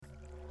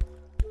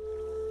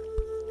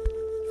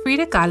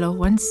Frida Kahlo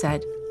once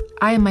said,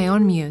 "I am my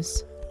own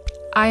muse.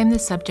 I am the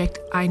subject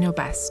I know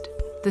best,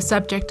 the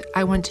subject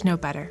I want to know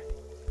better."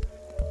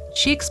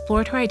 She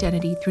explored her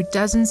identity through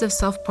dozens of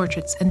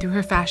self-portraits and through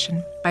her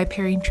fashion by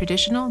pairing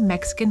traditional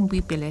Mexican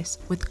huipiles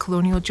with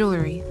colonial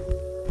jewelry.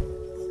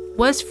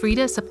 Was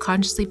Frida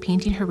subconsciously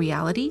painting her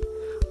reality,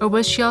 or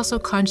was she also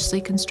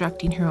consciously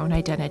constructing her own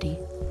identity?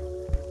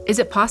 Is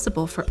it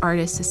possible for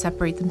artists to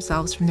separate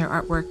themselves from their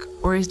artwork,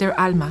 or is their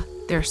alma,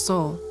 their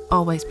soul,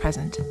 always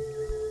present?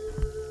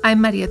 I'm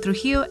Maria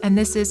Trujillo, and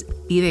this is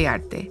Vive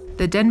Arte,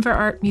 the Denver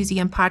Art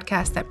Museum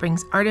podcast that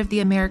brings art of the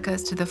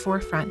Americas to the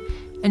forefront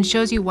and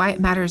shows you why it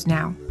matters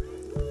now.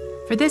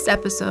 For this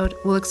episode,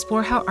 we'll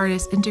explore how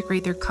artists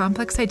integrate their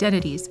complex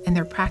identities and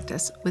their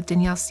practice with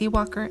Danielle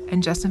Seawalker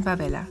and Justin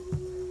Favela,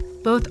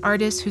 both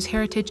artists whose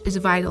heritage is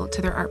vital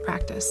to their art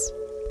practice.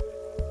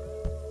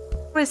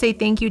 I want to say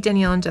thank you,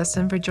 Danielle and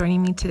Justin, for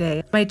joining me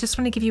today. I just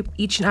want to give you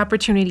each an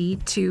opportunity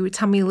to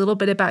tell me a little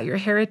bit about your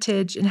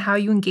heritage and how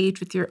you engage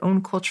with your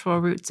own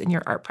cultural roots in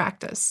your art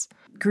practice.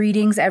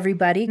 Greetings,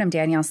 everybody. I'm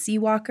Danielle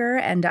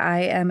Seawalker, and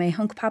I am a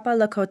Hunkpapa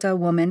Lakota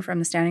woman from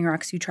the Standing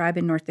Rock Sioux Tribe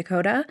in North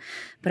Dakota,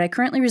 but I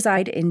currently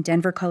reside in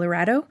Denver,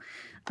 Colorado.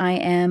 I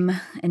am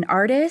an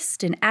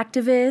artist, an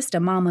activist, a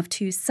mom of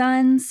two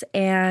sons,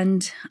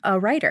 and a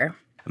writer.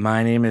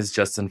 My name is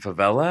Justin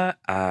Favela.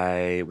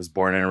 I was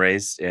born and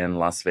raised in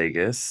Las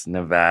Vegas,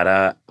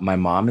 Nevada. My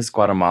mom is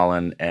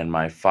Guatemalan and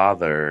my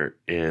father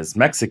is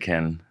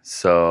Mexican.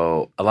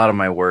 So a lot of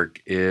my work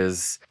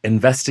is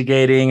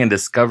investigating and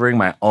discovering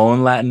my own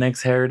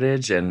Latinx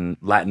heritage and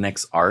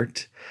Latinx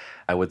art.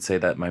 I would say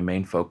that my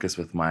main focus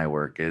with my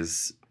work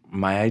is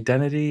my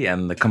identity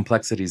and the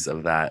complexities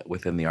of that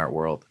within the art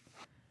world.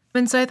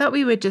 And so I thought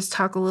we would just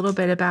talk a little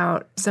bit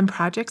about some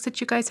projects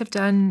that you guys have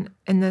done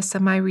in the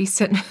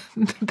semi-recent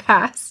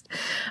past.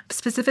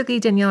 Specifically,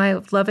 Danielle, I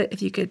would love it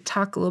if you could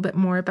talk a little bit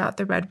more about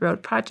the Red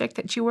Road project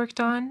that you worked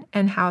on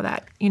and how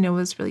that,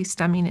 was really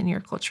stemming in your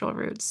cultural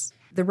roots.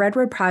 The Red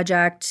Road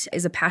Project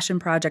is a passion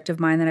project of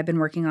mine that I've been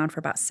working on for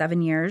about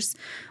 7 years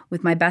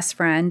with my best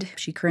friend.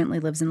 She currently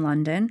lives in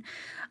London.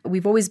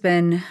 We've always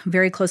been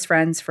very close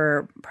friends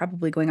for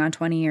probably going on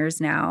 20 years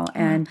now.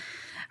 And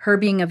her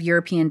being of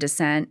European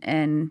descent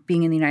and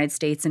being in the United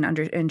States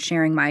and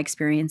sharing my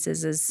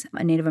experiences as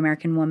a Native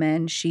American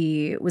woman,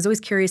 she was always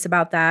curious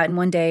about that. And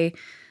one day,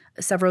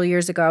 several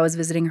years ago, I was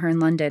visiting her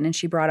in London, and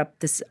she brought up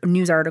this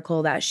news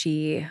article that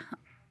she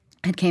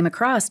had came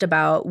across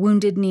about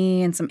Wounded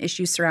Knee and some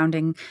issues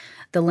surrounding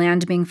the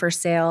land being for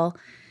sale.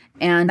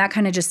 And that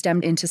kind of just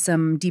stemmed into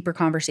some deeper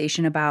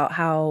conversation about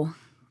how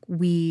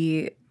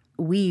we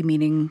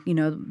meaning,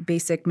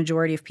 basic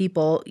majority of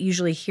people,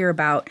 usually hear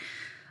about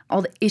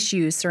all the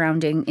issues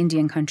surrounding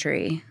Indian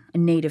country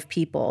and Native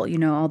people,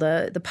 all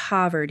the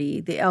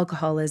poverty, the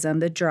alcoholism,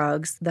 the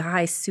drugs, the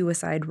high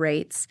suicide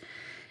rates,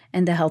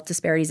 and the health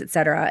disparities, et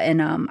cetera. And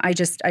I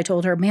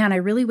told her, man, I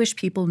really wish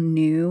people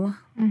knew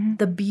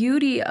the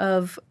beauty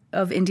of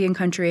Indian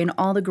country and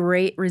all the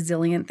great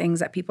resilient things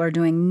that people are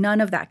doing.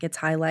 None of that gets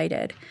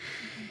highlighted.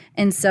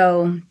 And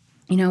so,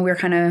 we were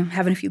kind of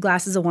having a few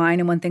glasses of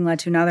wine, and one thing led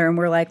to another, and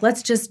we're like,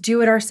 let's just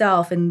do it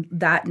ourselves. And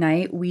that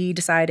night, we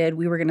decided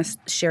we were going to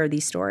share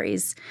these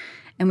stories.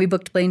 And we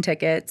booked plane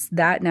tickets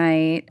that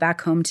night back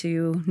home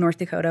to North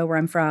Dakota, where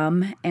I'm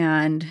from.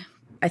 And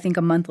I think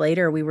a month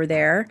later, we were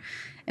there.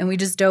 And we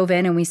just dove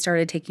in and we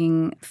started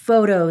taking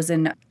photos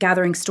and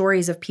gathering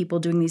stories of people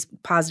doing these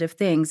positive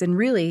things. And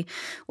really,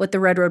 what the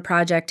Red Road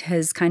Project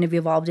has kind of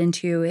evolved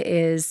into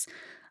is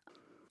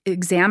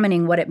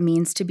examining what it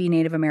means to be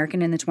Native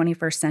American in the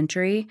 21st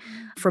century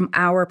from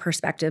our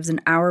perspectives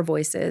and our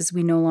voices.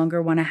 We no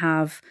longer want to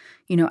have,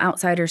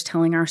 outsiders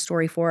telling our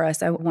story for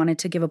us. I wanted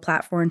to give a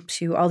platform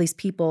to all these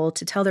people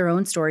to tell their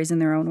own stories in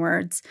their own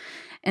words.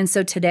 And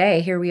so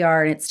today, here we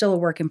are, and it's still a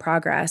work in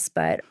progress,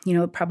 but,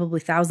 probably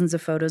thousands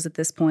of photos at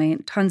this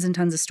point, tons and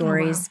tons of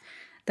stories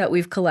that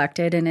we've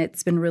collected. And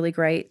it's been really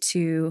great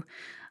to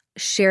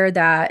share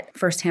that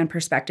firsthand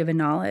perspective and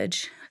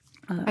knowledge.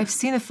 I've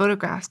seen the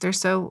photographs. They're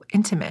so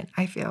intimate,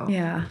 I feel.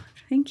 Yeah.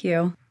 Thank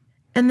you.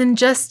 And then,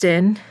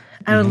 Justin,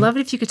 I would love it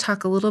if you could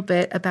talk a little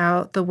bit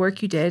about the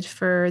work you did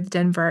for the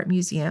Denver Art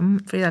Museum,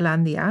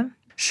 Fridalandia.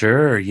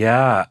 Sure,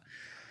 yeah.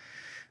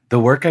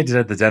 The work I did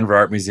at the Denver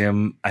Art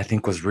Museum, I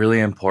think, was really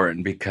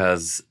important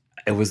because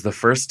it was the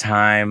first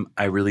time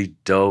I really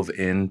dove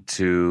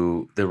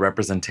into the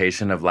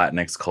representation of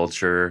Latinx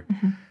culture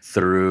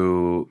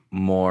through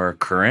more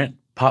current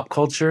pop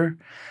culture.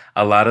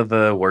 A lot of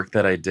the work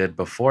that I did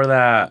before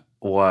that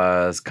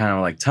was kind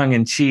of like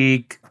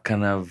tongue-in-cheek,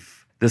 kind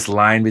of this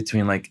line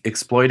between like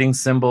exploiting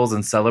symbols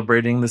and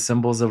celebrating the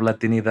symbols of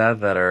Latinidad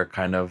that are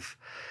kind of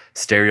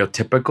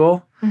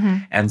stereotypical.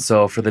 And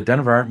so for the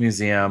Denver Art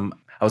Museum,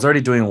 I was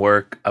already doing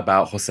work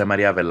about Jose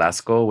Maria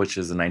Velasco, which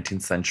is a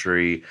 19th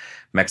century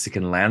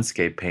Mexican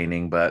landscape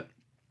painting, but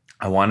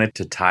I wanted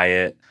to tie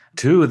it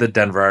to the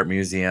Denver Art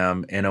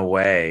Museum in a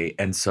way.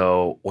 And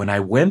so when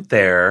I went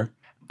there,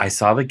 I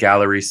saw the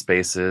gallery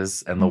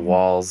spaces and the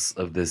walls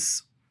of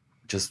this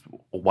just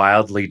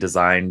wildly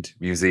designed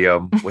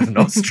museum with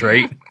no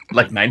straight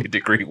like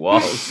 90-degree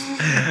walls.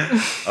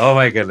 Oh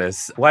my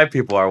goodness. White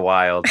people are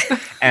wild.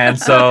 And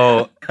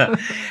so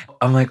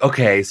I'm like,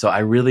 okay, so I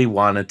really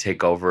want to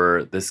take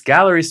over this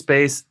gallery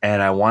space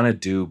and I want to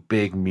do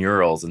big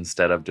murals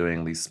instead of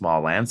doing these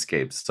small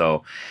landscapes.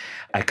 So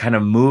I kind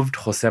of moved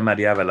Jose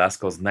Maria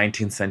Velasco's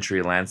 19th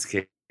century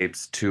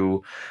landscapes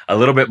to a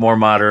little bit more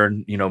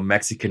modern,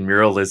 Mexican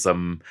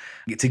muralism,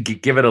 to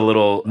give it a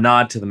little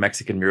nod to the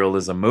Mexican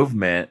muralism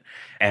movement.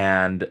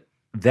 And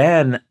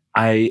then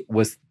I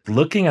was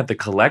looking at the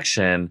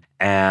collection,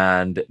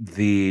 and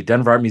the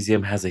Denver Art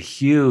Museum has a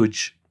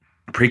huge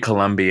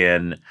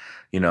pre-Columbian,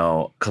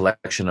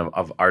 collection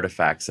of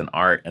artifacts and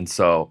art. And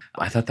so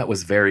I thought that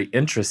was very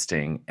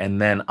interesting.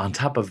 And then on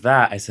top of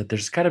that, I said,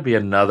 there's got to be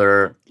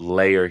another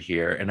layer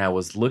here. And I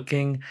was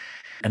looking,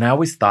 and I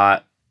always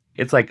thought,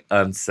 it's like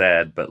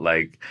unsaid, but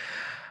like,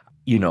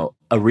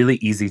 a really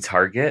easy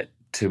target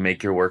to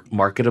make your work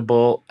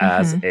marketable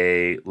as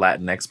a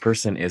Latinx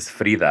person is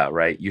Frida,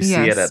 right? You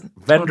see it at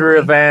vendor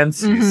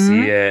events. You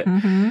see it.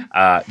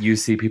 You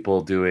see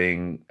people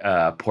doing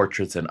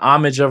portraits and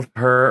homage of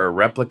her or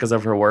replicas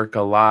of her work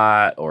a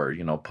lot, or,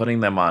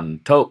 putting them on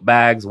tote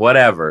bags,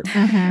 whatever.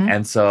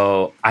 And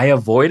so I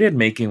avoided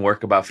making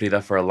work about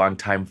Frida for a long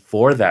time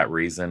for that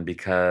reason,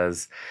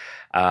 because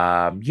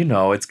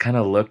it's kind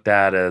of looked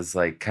at as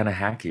like kind of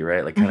hacky,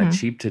 right? Like kind of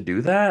cheap to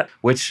do that,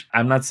 which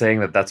I'm not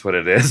saying that that's what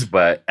it is,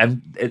 but,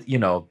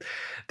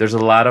 there's a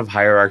lot of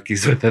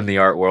hierarchies within the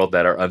art world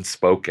that are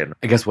unspoken.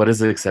 I guess what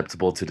is it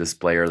acceptable to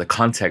display, or the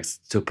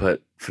context to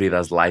put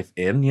Frida's life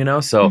in,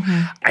 So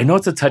I know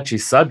it's a touchy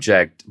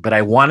subject, but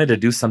I wanted to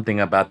do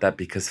something about that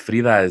because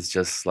Frida is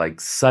just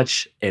like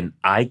such an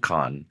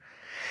icon.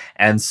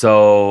 And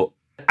so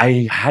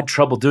I had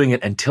trouble doing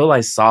it until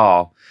I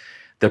saw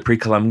the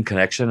pre-Columbian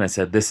connection. I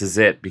said, this is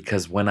it.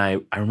 Because when I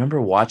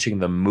remember watching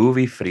the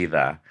movie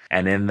Frida,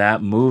 and in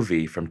that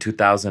movie from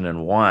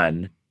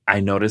 2001, I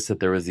noticed that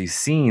there was these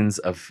scenes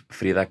of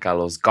Frida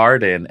Kahlo's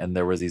garden, and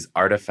there was these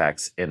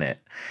artifacts in it.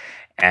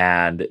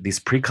 And these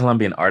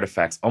pre-Columbian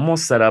artifacts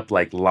almost set up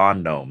like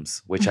lawn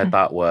gnomes, which I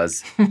thought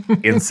was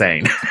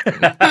insane.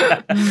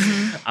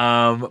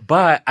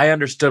 But I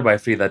understood why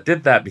Frida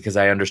did that, because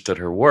I understood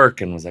her work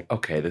and was like,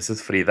 okay, this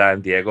is Frida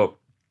and Diego,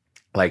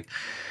 like,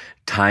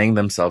 tying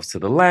themselves to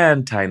the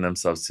land, tying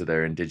themselves to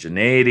their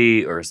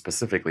indigeneity, or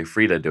specifically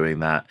Frida doing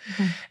that.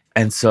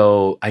 And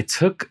so I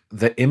took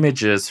the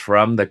images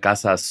from the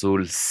Casa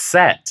Azul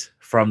set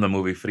from the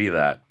movie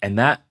Frida, and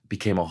that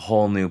became a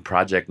whole new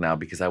project now,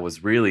 because I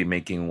was really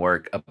making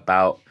work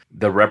about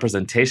the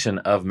representation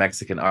of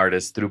Mexican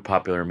artists through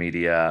popular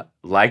media,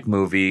 like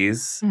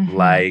movies,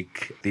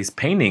 like these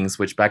paintings,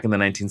 which back in the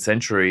 19th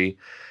century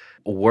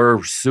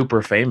were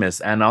super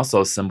famous and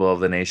also a symbol of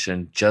the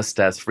nation,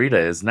 just as Frida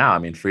is now. I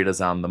mean, Frida's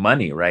on the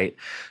money, right?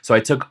 So I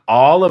took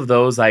all of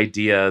those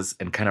ideas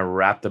and kind of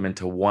wrapped them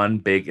into one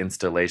big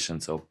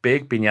installation. So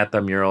big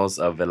piñata murals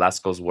of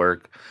Velasco's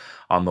work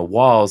on the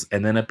walls,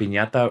 and then a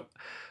piñata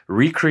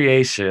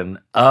recreation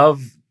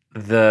of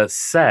the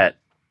set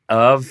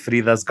of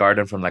Frida's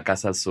garden from La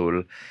Casa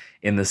Azul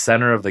in the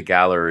center of the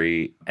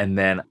gallery. And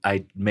then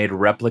I made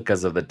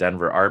replicas of the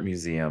Denver Art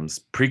Museum's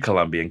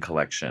pre-Columbian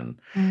collection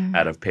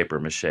out of paper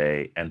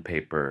mache and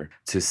paper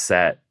to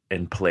set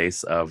in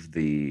place of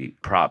the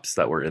props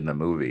that were in the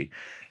movie.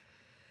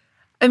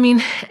 I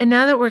mean, and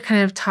now that we're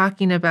kind of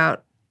talking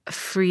about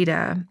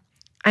Frida,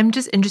 I'm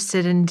just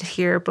interested in to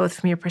hear both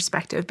from your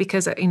perspective,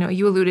 because,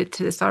 you alluded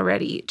to this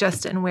already,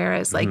 Justin,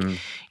 whereas like,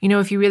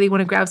 if you really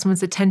want to grab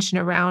someone's attention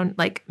around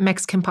like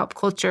Mexican pop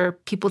culture,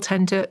 people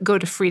tend to go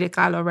to Frida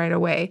Kahlo right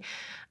away.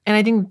 And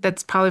I think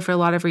that's probably for a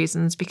lot of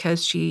reasons,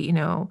 because she,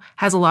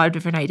 has a lot of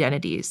different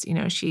identities.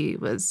 She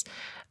was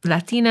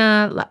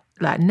Latina,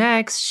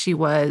 Latinx, she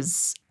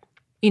was,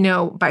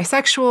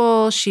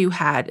 bisexual, she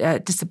had a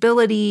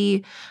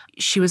disability.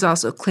 She was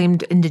also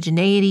claimed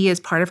indigeneity as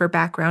part of her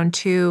background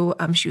too.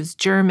 She was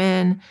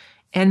German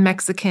and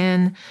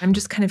Mexican. I'm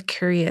just kind of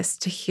curious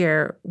to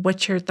hear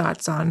what your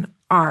thoughts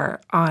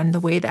are on the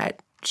way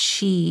that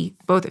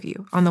both of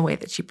you, on the way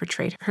that she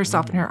portrayed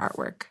herself in her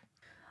artwork.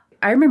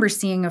 I remember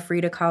seeing a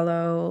Frida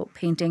Kahlo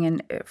painting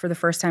for the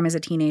first time as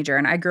a teenager.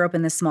 And I grew up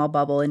in this small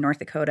bubble in North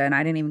Dakota, and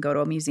I didn't even go to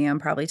a museum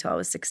probably till I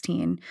was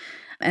 16.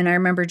 And I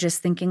remember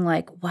just thinking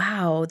like,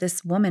 wow,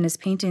 this woman is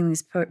painting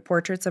these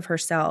portraits of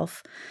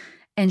herself.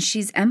 And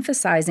she's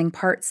emphasizing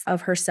parts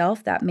of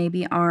herself that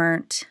maybe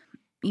aren't,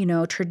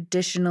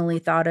 traditionally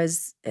thought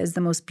as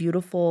the most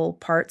beautiful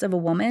parts of a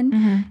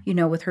woman,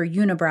 with her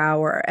unibrow,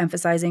 or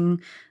emphasizing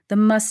the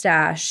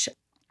mustache.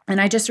 And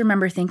I just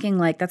remember thinking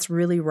like, that's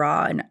really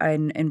raw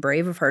and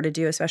brave of her to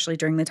do, especially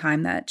during the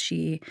time that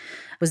she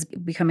was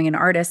becoming an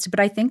artist.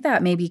 But I think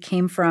that maybe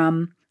came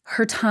from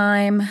her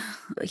time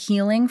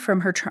healing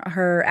from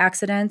her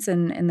accidents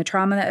and the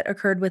trauma that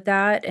occurred with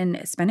that,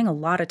 and spending a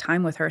lot of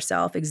time with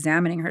herself,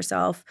 examining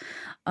herself.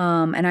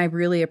 And I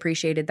really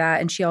appreciated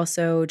that. And she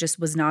also just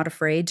was not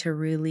afraid to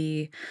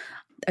really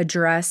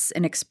address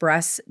and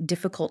express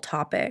difficult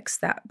topics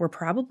that were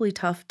probably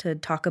tough to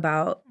talk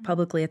about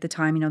publicly at the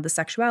time, the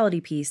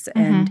sexuality piece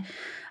and,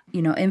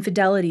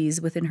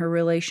 infidelities within her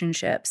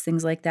relationships,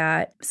 things like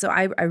that. So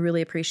I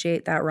really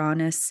appreciate that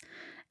rawness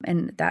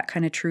and that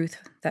kind of truth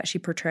that she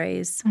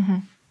portrays. Mm-hmm.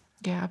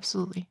 Yeah,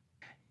 absolutely.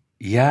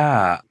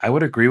 Yeah, I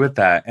would agree with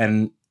that.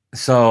 And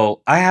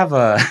so I have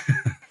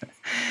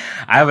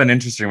an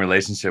interesting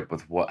relationship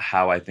with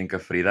how I think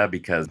of Frida,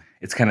 because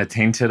it's kind of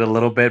tainted a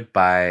little bit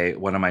by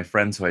one of my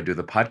friends who I do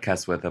the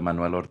podcast with,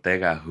 Emmanuel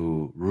Ortega,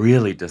 who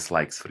really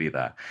dislikes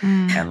Frida.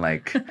 And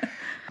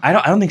I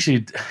don't think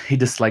he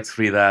dislikes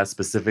Frida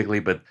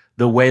specifically, but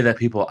the way that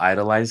people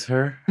idolize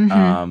her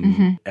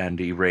and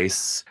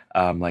erase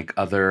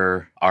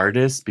other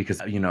artists,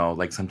 because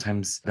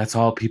sometimes that's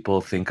all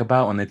people think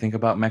about when they think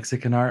about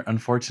Mexican art,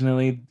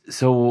 unfortunately.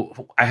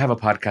 So I have a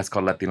podcast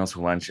called Latinos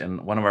Who Lunch,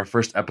 and one of our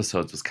first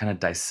episodes was kind of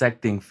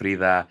dissecting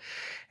Frida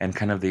and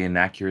kind of the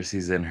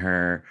inaccuracies in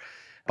her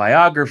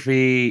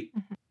biography.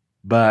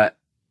 But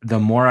the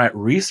more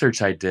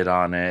research I did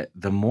on it,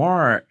 the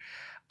more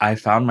I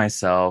found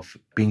myself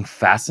being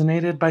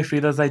fascinated by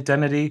Frida's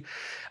identity,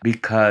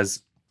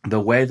 because the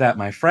way that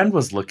my friend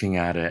was looking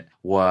at it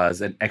was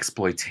an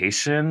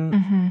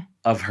exploitation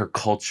of her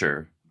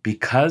culture,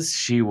 because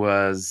she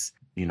was,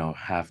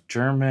 half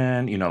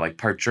German,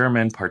 part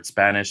German, part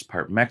Spanish,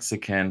 part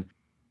Mexican.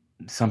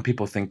 Some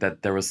people think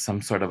that there was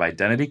some sort of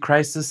identity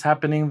crisis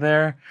happening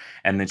there,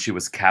 and that she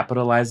was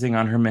capitalizing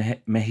on her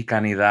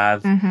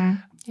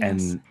Mexicanidad. Yes.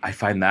 And I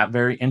find that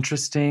very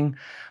interesting.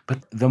 But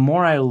the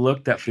more I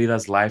looked at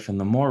Frida's life and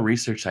the more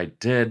research I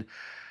did,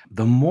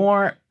 the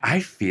more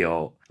I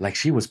feel like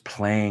she was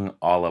playing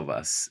all of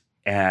us.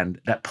 And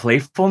that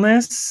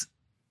playfulness,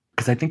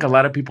 because I think a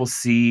lot of people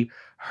see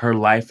her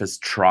life as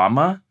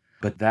trauma,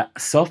 but that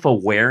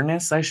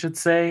self-awareness, I should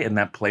say, and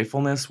that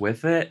playfulness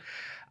with it,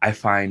 I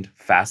find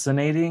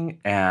fascinating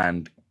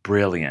and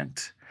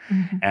brilliant.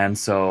 And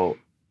so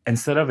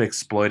instead of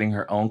exploiting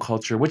her own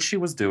culture, which she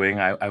was doing,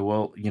 I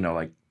will,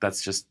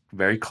 that's just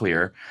very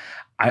clear.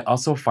 I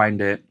also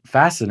find it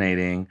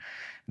fascinating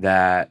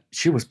that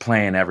she was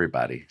playing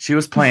everybody. She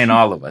was playing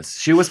all of us.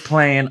 She was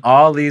playing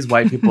all these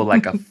white people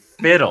like a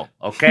fiddle,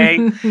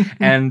 okay?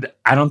 And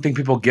I don't think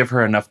people give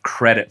her enough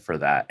credit for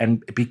that.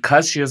 And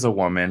because she is a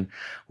woman,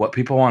 what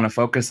people want to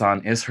focus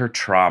on is her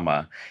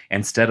trauma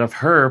instead of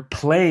her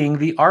playing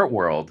the art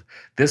world.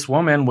 This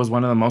woman was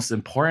one of the most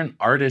important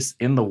artists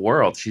in the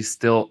world. She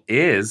still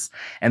is.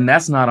 And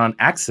that's not on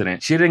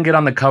accident. She didn't get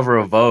on the cover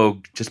of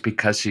Vogue just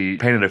because she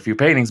painted a few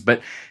paintings,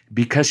 but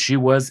because she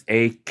was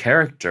a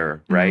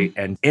character, right?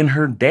 And in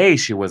her day,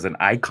 she was an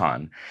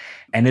icon.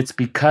 And it's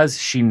because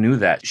she knew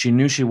that. She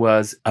knew she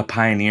was a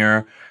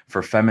pioneer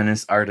for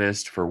feminist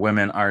artists, for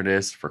women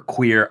artists, for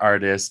queer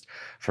artists,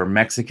 for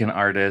Mexican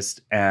artists.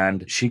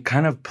 And she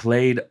kind of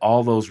played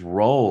all those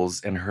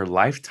roles in her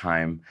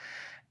lifetime.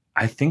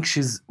 I think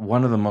she's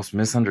one of the most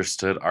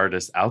misunderstood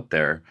artists out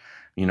there.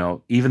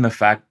 Even the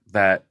fact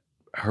that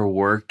her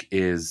work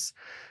is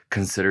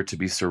considered to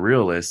be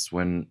surrealist,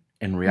 when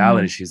in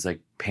reality, she's like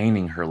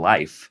painting her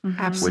life,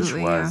 which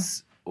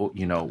was...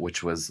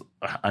 which was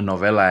a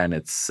novela in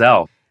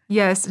itself.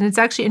 Yes, and it's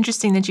actually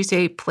interesting that you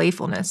say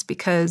playfulness,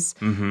 because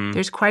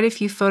there's quite a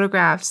few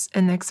photographs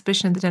in the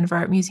exhibition at the Denver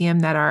Art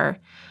Museum that are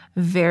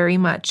very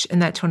much in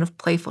that tone of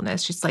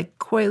playfulness, just like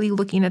coyly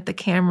looking at the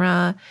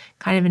camera,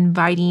 kind of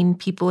inviting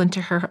people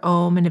into her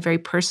home in a very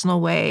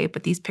personal way.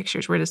 But these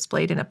pictures were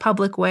displayed in a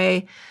public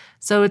way.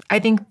 So I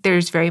think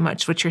there's very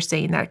much what you're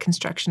saying, that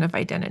construction of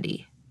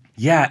identity.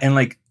 Yeah,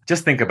 and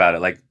just think about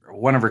it,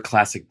 one of her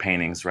classic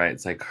paintings, right?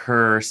 It's like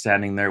her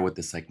standing there with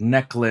this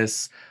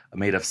necklace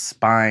made of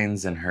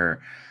spines, and her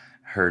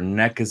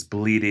neck is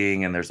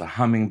bleeding, and there's a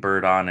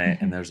hummingbird on it,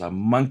 and there's a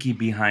monkey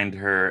behind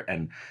her,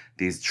 and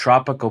these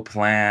tropical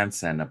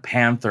plants, and a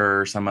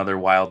panther or some other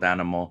wild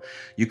animal.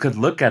 You could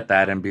look at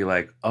that and be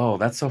like, oh,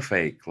 that's so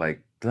fake.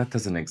 That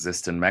doesn't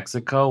exist in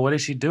Mexico. What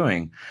is she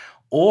doing?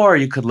 Or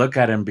you could look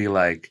at it and be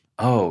like,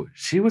 oh,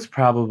 she was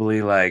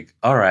probably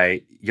all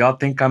right, y'all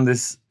think I'm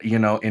this,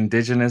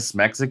 indigenous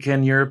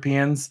Mexican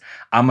Europeans?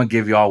 I'm going to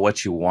give y'all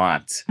what you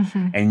want.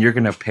 And you're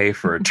going to pay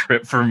for a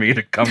trip for me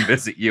to come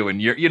visit you.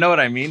 And you know what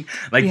I mean?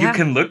 You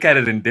can look at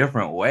it in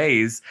different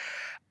ways.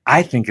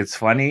 I think it's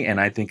funny and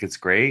I think it's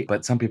great.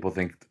 But some people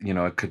think,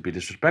 it could be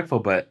disrespectful.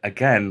 But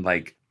again,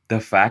 the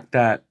fact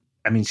that,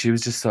 she was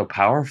just so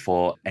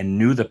powerful and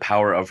knew the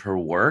power of her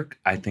work,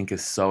 I think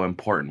is so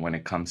important when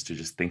it comes to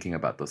just thinking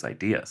about those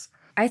ideas.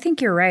 I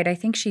think you're right. I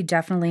think she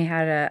definitely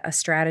had a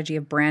strategy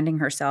of branding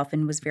herself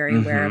and was very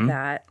aware of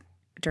that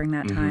during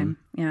that time.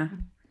 Yeah.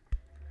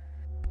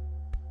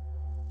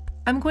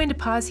 I'm going to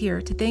pause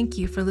here to thank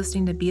you for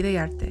listening to Vida y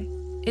Arte.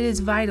 It is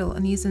vital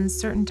in these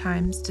uncertain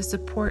times to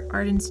support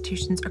art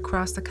institutions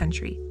across the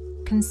country.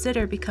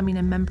 Consider becoming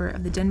a member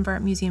of the Denver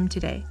Art Museum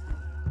today.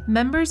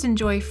 Members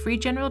enjoy free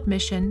general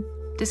admission,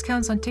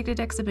 discounts on ticketed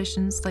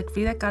exhibitions like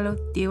Frida Kahlo,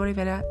 Diego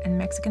Rivera, and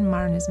Mexican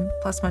Modernism,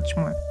 plus much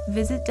more.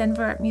 Visit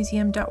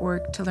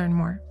denverartmuseum.org to learn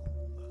more.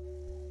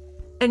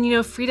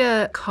 And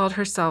Frida called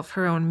herself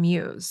her own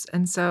muse.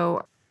 And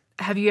so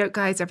Have you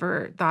guys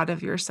ever thought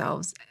of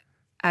yourselves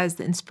as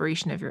the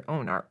inspiration of your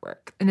own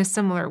artwork in a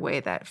similar way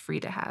that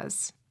Frida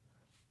has?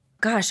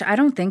 Gosh, I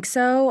don't think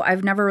so.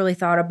 I've never really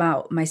thought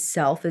about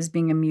myself as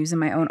being a muse in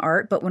my own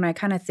art. But when I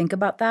kind of think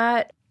about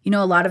that,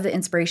 a lot of the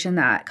inspiration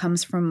that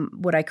comes from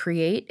what I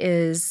create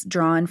is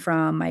drawn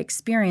from my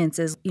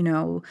experiences,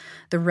 the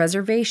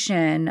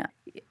reservation,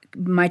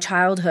 my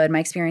childhood, my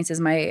experiences,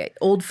 my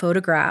old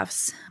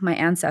photographs, my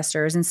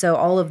ancestors. And so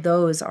all of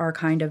those are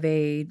kind of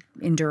a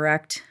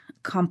indirect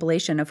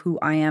compilation of who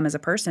I am as a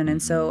person.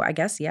 And so I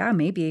guess,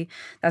 maybe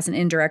that's an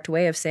indirect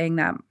way of saying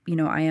that,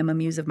 I am a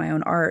muse of my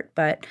own art.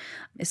 But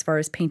as far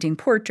as painting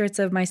portraits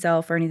of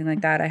myself or anything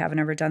like that, I haven't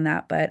ever done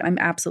that. But I'm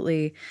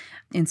absolutely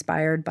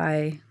inspired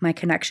by my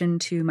connection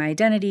to my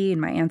identity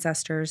and my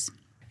ancestors.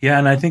 Yeah,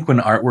 and I think when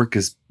artwork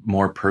is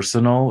more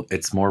personal,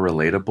 it's more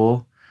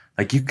relatable.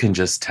 Like you can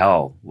just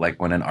tell,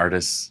 like when an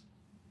artist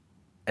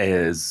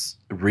is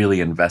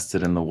really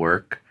invested in the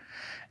work.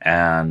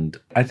 And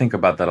I think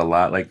about that a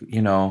lot. Like,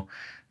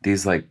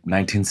 these like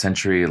 19th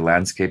century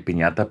landscape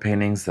piñata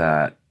paintings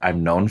that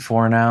I'm known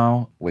for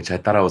now, which I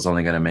thought I was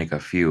only going to make a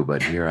few,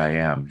 but here I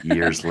am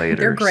years later.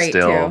 They're great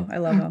still too. I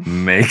love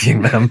them.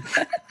 Making them.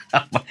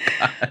 Oh my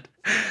God.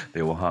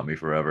 They will haunt me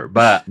forever.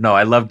 But no,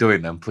 I love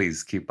doing them.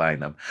 Please keep buying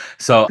them.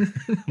 So,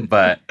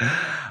 but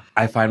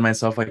I find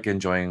myself like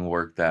enjoying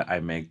work that I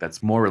make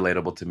that's more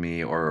relatable to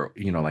me, or,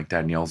 like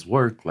Danielle's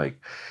work,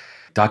 like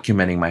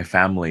documenting my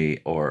family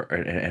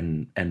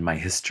and my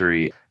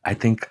history. I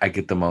think I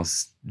get the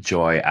most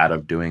joy out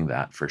of doing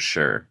that for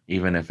sure,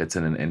 even if it's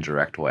in an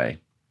indirect way.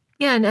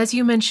 Yeah, and as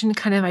you mentioned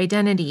kind of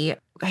identity,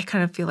 I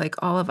kind of feel like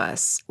all of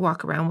us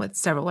walk around with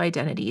several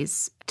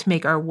identities to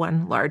make our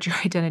one larger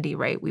identity,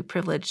 right? We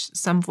privilege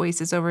some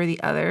voices over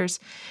the others.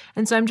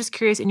 And so I'm just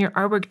curious, in your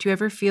artwork, do you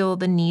ever feel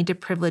the need to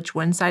privilege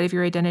one side of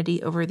your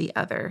identity over the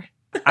other?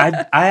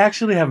 I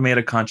actually have made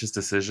a conscious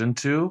decision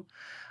to,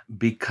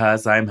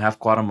 because I'm half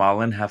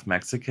Guatemalan, half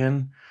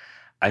Mexican.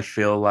 I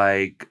feel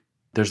like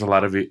there's a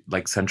lot of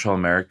like Central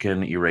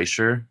American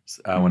erasure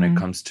when it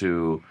comes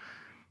to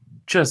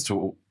just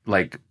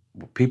like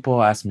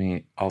people ask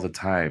me all the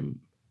time.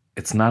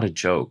 It's not a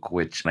joke,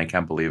 which I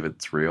can't believe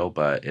it's real,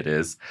 but it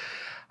is.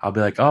 I'll be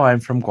like, oh, I'm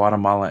from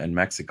Guatemala and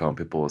Mexico. And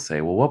people will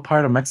say, well, what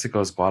part of Mexico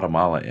is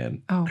Guatemala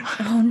in? Oh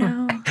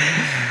no.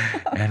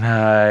 And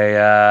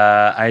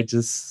I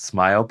just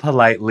smile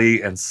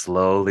politely and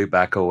slowly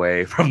back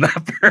away from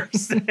that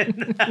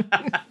person.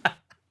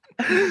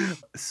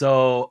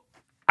 So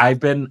I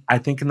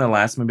think in the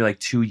last maybe like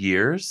 2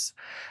 years,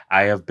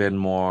 I have been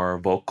more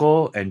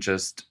vocal and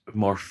just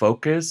more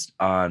focused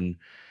on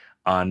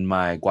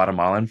my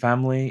Guatemalan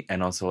family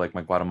and also like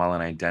my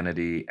Guatemalan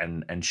identity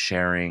and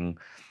sharing,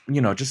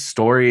 just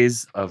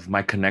stories of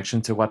my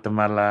connection to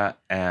Guatemala.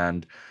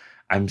 And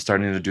I'm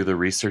starting to do the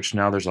research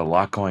now. There's a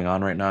lot going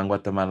on right now in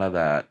Guatemala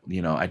that,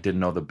 I didn't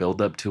know the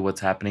buildup to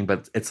what's happening.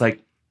 But it's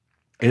like,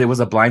 it was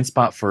a blind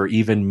spot for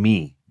even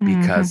me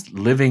because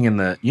living in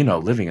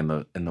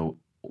the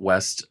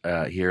West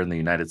here in the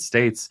United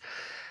States,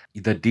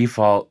 the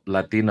default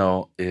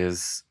Latino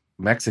is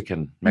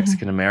Mexican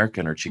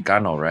American or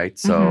Chicano, right?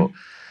 So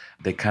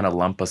they kind of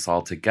lump us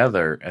all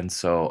together. And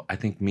so I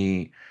think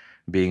me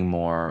being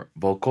more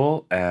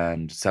vocal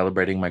and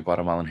celebrating my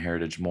Guatemalan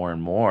heritage more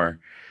and more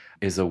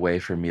is a way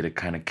for me to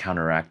kind of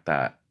counteract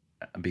that,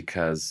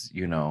 because,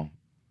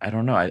 I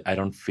don't know. I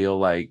don't feel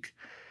like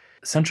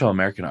Central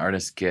American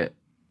artists get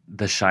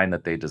the shine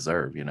that they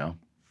deserve,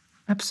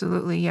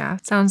 Absolutely, yeah.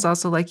 It sounds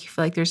also like you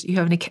feel like you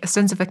have a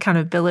sense of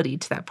accountability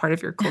to that part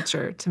of your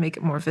culture to make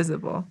it more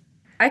visible.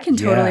 I can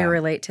totally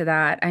relate to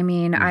that. I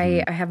mean,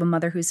 I have a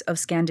mother who's of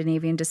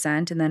Scandinavian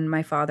descent, and then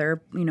my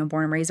father,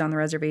 born and raised on the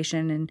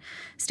reservation in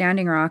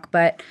Standing Rock.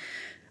 But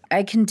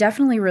I can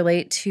definitely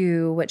relate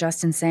to what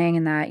Justin's saying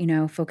in that,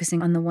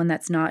 focusing on the one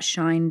that's not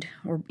shined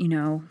or,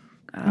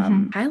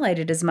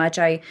 highlighted as much.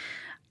 I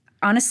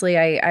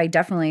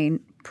definitely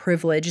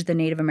privilege the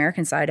Native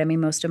American side. I mean,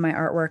 most of my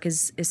artwork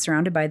is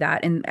surrounded by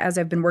that. And as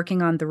I've been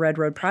working on the Red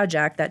Road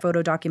Project, that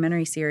photo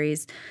documentary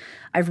series,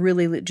 I've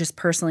really just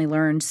personally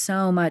learned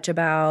so much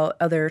about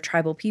other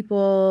tribal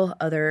people,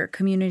 other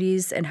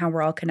communities, and how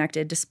we're all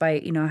connected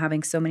despite,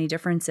 having so many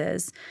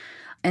differences.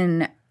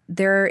 And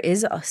there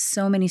is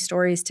so many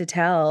stories to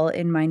tell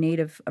in my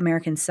Native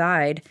American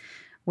side,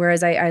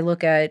 whereas I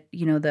look at,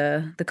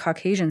 the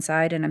Caucasian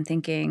side and I'm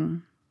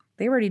thinking,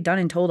 they've already done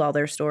and told all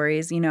their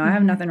stories. I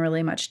have nothing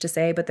really much to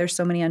say, but there's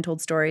so many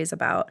untold stories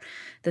about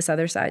this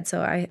other side.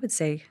 So I would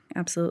say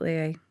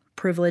absolutely I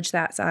privilege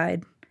that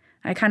side.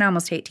 I kind of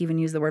almost hate to even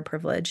use the word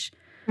privilege.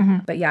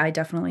 But yeah, I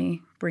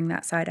definitely bring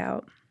that side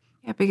out.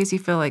 Yeah, because you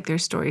feel like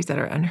there's stories that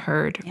are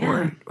unheard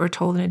or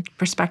told in a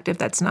perspective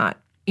that's not,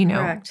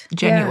 Correct.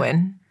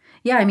 genuine.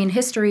 Yeah, I mean,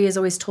 history is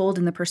always told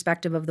in the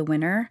perspective of the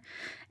winner,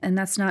 and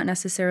that's not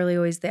necessarily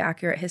always the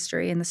accurate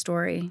history in the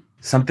story.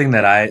 Something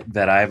that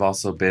I've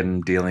also been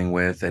dealing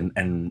with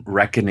and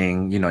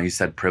reckoning, you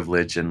said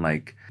privilege, and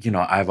like,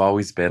 I've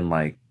always been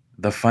like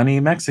the funny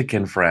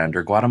Mexican friend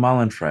or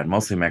Guatemalan friend,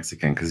 mostly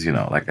Mexican because,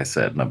 like I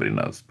said, nobody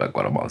knows about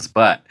Guatemalans.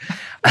 But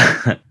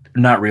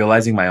not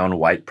realizing my own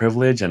white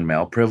privilege and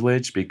male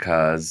privilege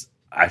because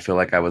I feel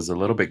like I was a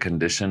little bit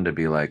conditioned to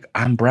be like,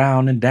 I'm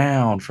brown and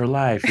down for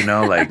life,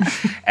 like,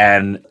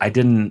 and I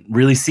didn't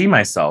really see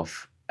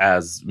myself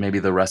as maybe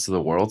the rest of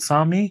the world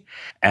saw me.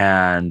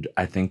 And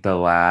I think the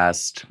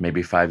last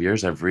maybe 5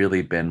 years, I've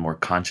really been more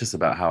conscious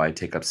about how I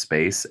take up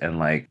space and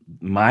like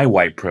my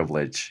white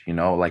privilege,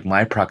 like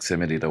my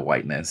proximity to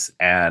whiteness.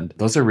 And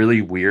those are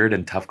really weird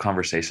and tough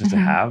conversations to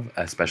have,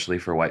 especially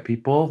for white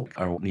people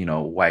or,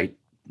 white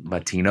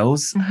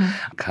Latinos,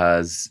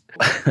 because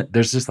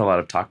there's just a lot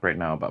of talk right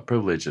now about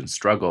privilege and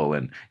struggle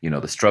and,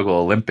 the struggle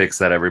Olympics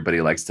that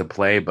everybody likes to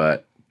play.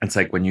 But it's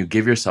like when you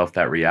give yourself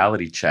that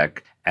reality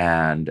check,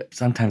 and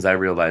sometimes I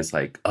realize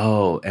like,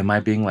 oh, am I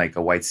being like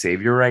a white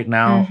savior right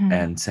now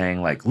and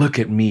saying like, look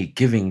at me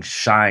giving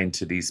shine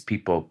to these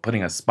people,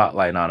 putting a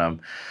spotlight on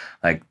them.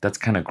 Like, that's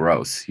kind of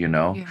gross,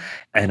 Yeah.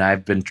 And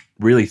I've been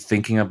really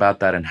thinking about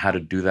that and how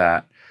to do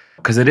that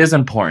because it is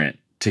important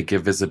to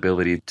give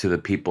visibility to the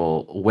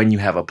people when you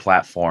have a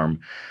platform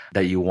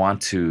that you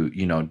want to,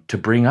 to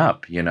bring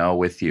up,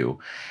 with you.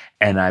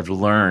 And I've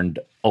learned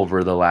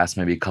over the last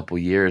maybe couple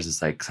years,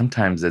 it's like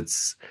sometimes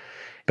it's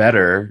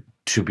better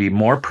to be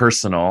more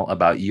personal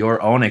about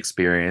your own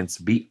experience,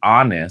 be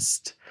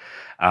honest,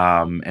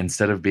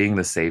 instead of being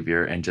the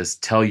savior and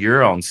just tell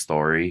your own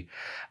story.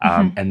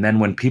 And then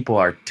when people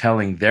are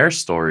telling their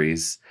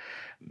stories,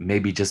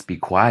 maybe just be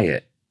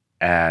quiet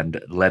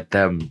and let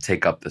them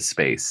take up the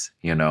space,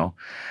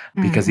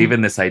 because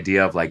even this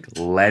idea of like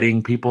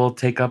letting people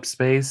take up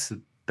space,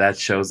 that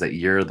shows that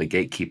you're the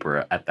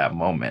gatekeeper at that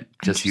moment.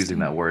 Just using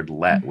that word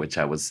let, which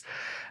I was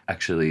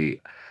actually,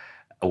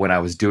 when I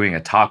was doing a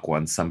talk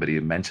once, somebody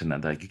mentioned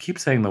that, like, you keep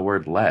saying the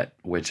word let,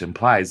 which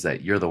implies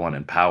that you're the one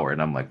in power.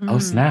 And I'm like, oh,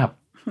 snap.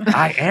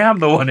 I am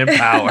the one in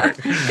power.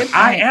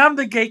 I am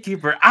the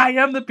gatekeeper. I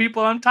am the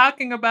people I'm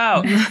talking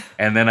about.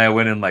 And then I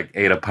went and like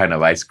ate a pint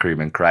of ice cream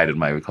and cried in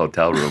my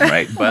hotel room,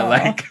 right? But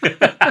like,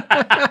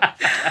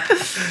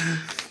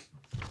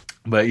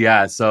 but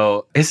yeah,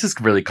 so it's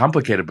just really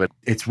complicated, but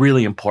it's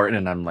really important.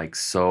 And I'm like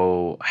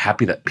so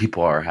happy that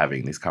people are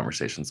having these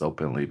conversations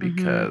openly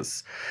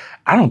because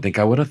I don't think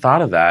I would have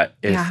thought of that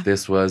if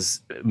this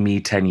was me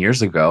 10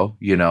 years ago,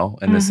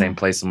 in the same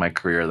place in my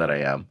career that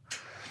I am.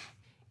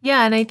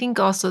 Yeah, and I think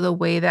also the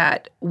way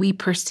that we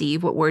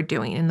perceive what we're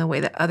doing and the way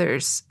that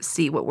others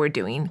see what we're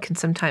doing can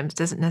sometimes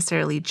doesn't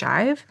necessarily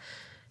jive.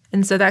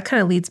 And so that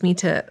kind of leads me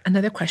to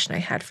another question I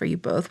had for you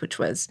both, which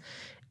was,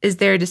 is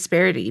there a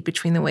disparity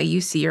between the way you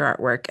see your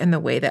artwork and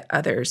the way that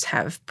others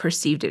have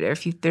perceived it? Or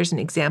if there's an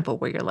example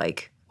where you're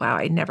like, wow,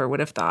 I never would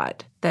have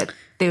thought that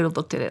they would have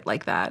looked at it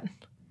like that.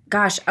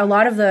 Gosh, a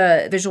lot of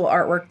the visual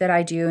artwork that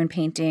I do and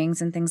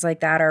paintings and things like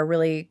that are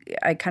really,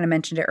 I kind of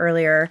mentioned it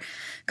earlier,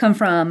 come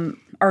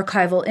from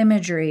archival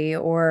imagery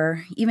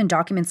or even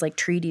documents like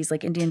treaties,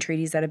 like Indian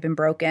treaties that have been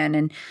broken.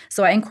 And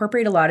so I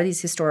incorporate a lot of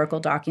these historical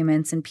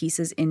documents and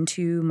pieces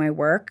into my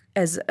work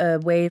as a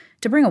way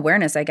to bring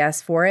awareness, I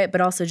guess, for it,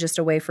 but also just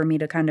a way for me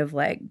to kind of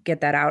like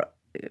get that out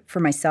for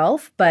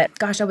myself. But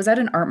gosh, I was at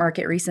an art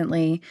market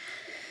recently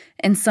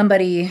and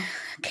somebody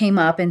came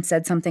up and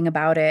said something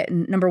about it.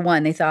 And number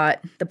one, they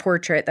thought the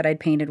portrait that I'd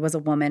painted was a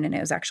woman and it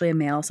was actually a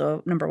male.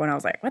 So number one, I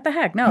was like, what the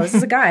heck? No, this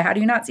is a guy. How do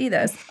you not see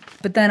this?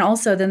 But then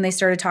they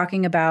started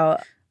talking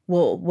about,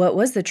 well, what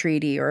was the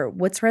treaty or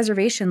what's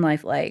reservation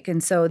life like?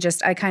 And so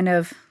just I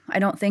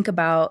don't think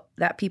about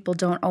that people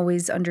don't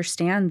always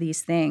understand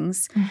these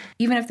things,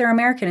 even if they're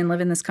American and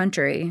live in this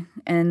country.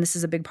 And this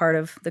is a big part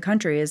of the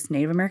country is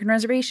Native American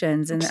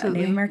reservations and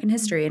Native American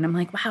history. And I'm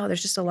like, wow,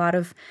 there's just a lot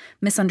of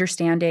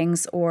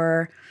misunderstandings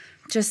or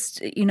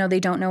just, they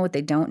don't know what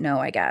they don't know,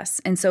 I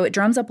guess. And so it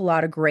drums up a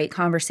lot of great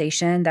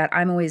conversation that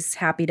I'm always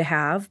happy to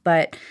have.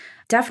 But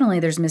definitely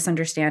there's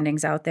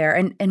misunderstandings out there.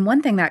 And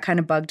one thing that kind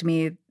of bugged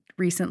me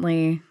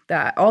recently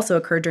that also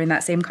occurred during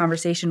that same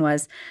conversation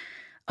was,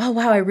 oh,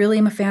 wow, I really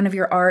am a fan of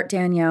your art,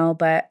 Danielle,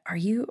 but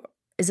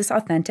is this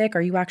authentic?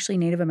 Are you actually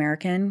Native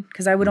American?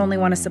 Because I would only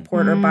want to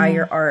support or buy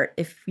your art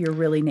if you're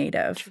really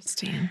Native.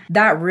 Interesting.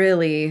 That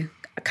really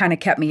kind of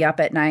kept me up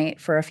at night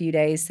for a few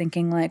days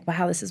thinking like,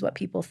 wow, this is what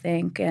people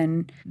think.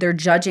 And they're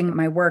judging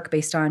my work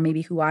based on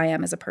maybe who I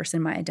am as a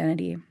person, my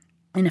identity.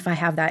 And if I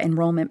have that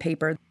enrollment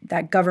paper,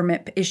 that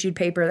government issued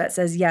paper that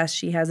says, yes,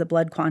 she has a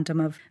blood quantum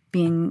of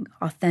being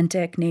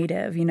authentic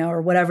Native,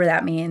 or whatever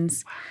that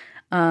means.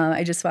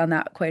 I just found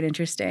that quite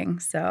interesting.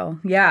 So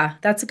yeah,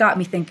 that's got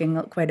me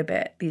thinking quite a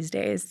bit these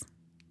days.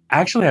 I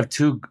actually have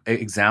two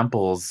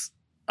examples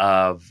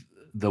of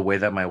the way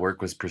that my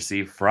work was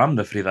perceived from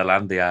the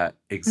Fridalandia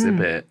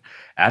exhibit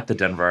at the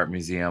Denver Art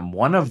Museum.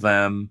 One of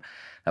them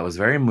that was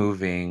very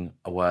moving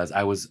was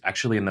I was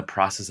actually in the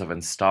process of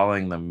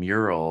installing the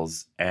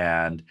murals,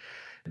 and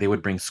they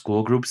would bring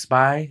school groups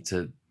by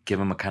to give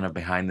them a kind of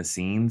behind the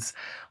scenes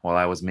while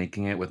I was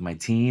making it with my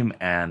team.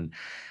 And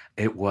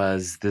it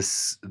was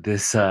this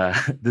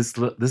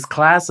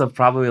class of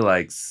probably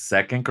like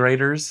second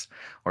graders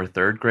or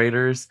third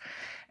graders.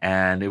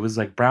 And it was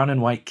like brown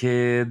and white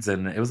kids,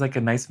 and it was like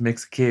a nice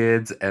mix of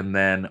kids. And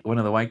then one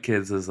of the white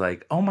kids was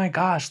like, oh my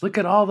gosh, look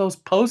at all those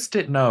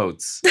Post-it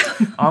notes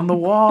on the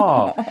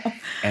wall.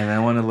 And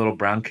then one of the little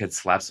brown kids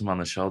slaps him on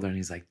the shoulder and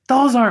he's like,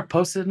 those aren't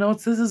Post-it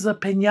notes. This is a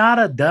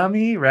piñata,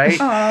 dummy, right?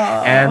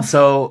 Aw. And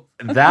so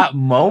that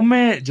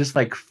moment just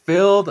like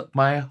filled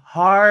my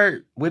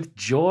heart with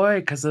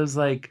joy because I was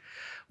like,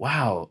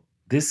 wow,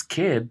 this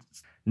kid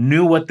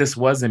knew what this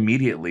was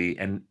immediately.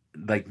 And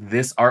like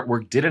this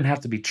artwork didn't have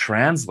to be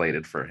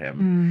translated for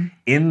him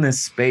in this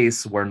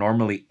space where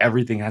normally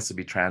everything has to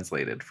be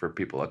translated for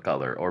people of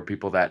color or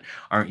people that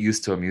aren't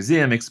used to a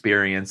museum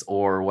experience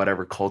or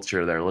whatever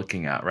culture they're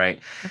looking at, right?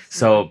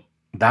 So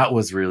that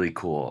was really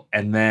cool.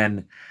 And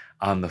then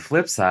on the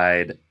flip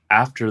side,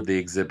 after the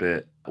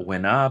exhibit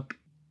went up,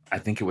 I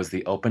think it was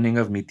the opening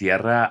of Mi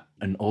Tierra,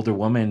 an older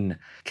woman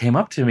came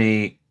up to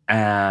me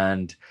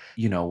and,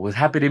 you know, was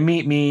happy to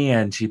meet me.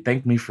 And she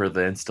thanked me for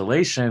the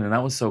installation. And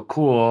that was so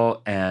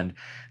cool. And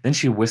then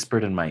she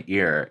whispered in my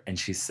ear and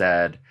she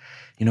said,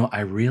 you know, I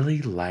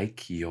really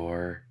like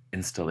your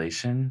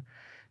installation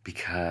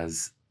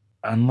because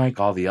unlike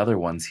all the other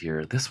ones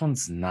here, this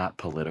one's not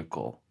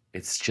political.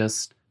 It's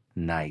just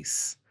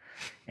nice.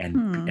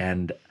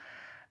 And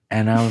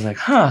I was like,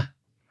 huh.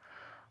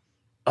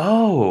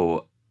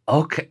 Oh,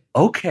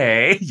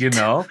 okay, you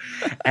know?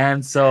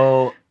 And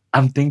so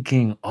I'm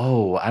thinking,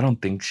 oh, I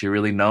don't think she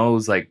really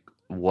knows like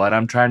what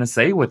I'm trying to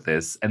say with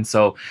this. And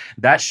so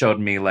that showed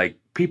me like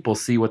people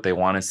see what they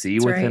want to see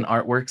within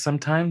artwork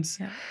sometimes.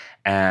 Yeah.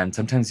 And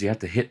sometimes you have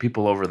to hit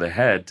people over the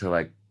head to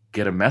like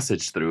get a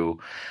message through.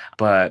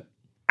 But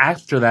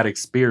after that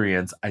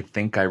experience, I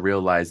think I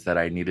realized that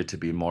I needed to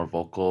be more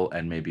vocal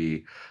and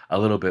maybe a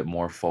little bit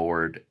more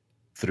forward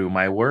through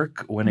my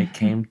work when it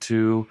came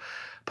to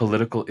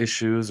political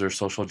issues or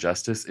social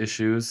justice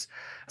issues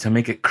to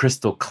make it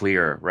crystal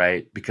clear,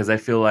 right? Because I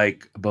feel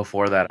like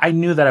before that, I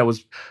knew that I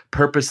was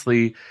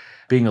purposely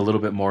being a little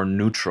bit more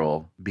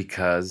neutral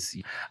because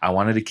I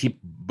wanted to keep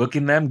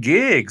booking them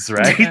gigs,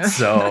 right?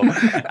 So,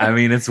 I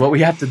mean, it's what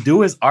we have to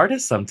do as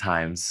artists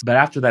sometimes. But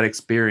after that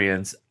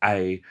experience,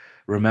 I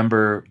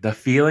remember the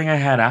feeling I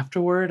had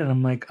afterward, and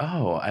I'm like,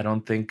 oh, I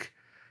don't think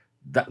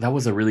that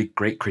was a really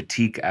great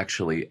critique,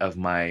 actually, of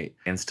my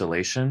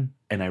installation.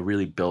 And I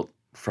really built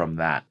from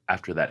that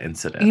after that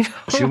incident. You know?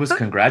 She was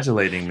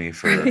congratulating me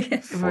for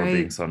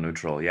being so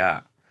neutral.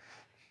 Yeah.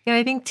 And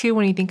I think, too,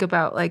 when you think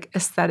about, like,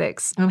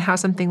 aesthetics and how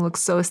something looks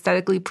so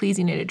aesthetically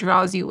pleasing and it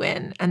draws you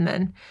in, and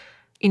then,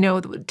 you know,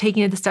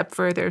 taking it a step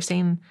further,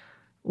 saying,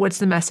 what's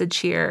the message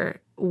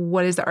here?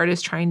 What is the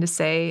artist trying to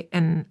say?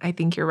 And I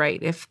think you're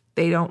right. If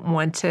they don't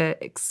want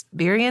to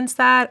experience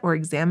that or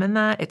examine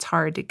that, it's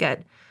hard to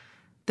get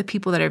the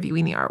people that are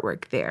viewing the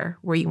artwork there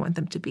where you want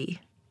them to be.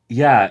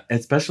 Yeah,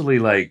 especially,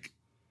 like,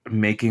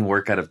 making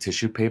work out of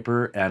tissue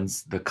paper and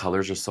the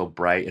colors are so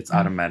bright, it's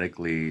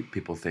automatically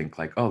people think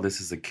like, oh, this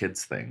is a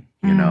kid's thing,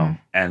 you know?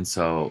 And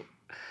so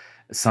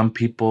some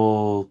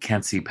people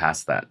can't see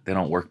past that. They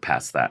don't work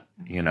past that,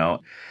 you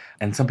know?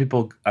 And some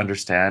people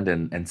understand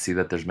and see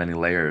that there's many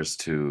layers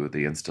to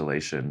the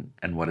installation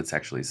and what it's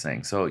actually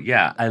saying. So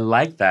yeah, I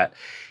like that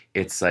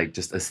it's like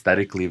just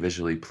aesthetically,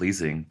 visually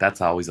pleasing.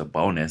 That's always a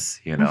bonus,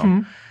 you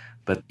know?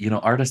 But, you know,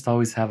 artists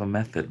always have a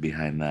method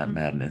behind that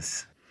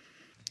madness.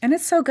 And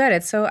it's so good.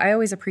 I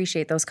always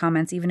appreciate those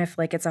comments, even if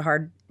like it's a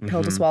hard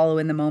pill to swallow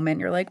in the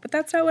moment. You're like, but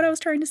that's not what I was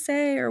trying to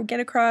say or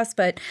get across.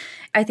 But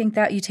I think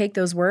that you take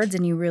those words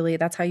and you really,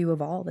 that's how you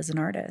evolve as an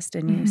artist.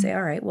 And you say,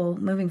 all right, well,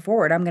 moving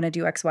forward, I'm going to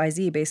do X, Y,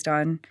 Z based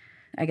on,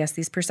 I guess,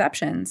 these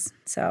perceptions.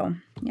 So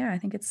yeah, I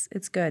think it's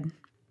good.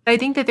 I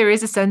think that there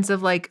is a sense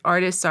of like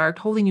artists are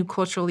holding you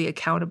culturally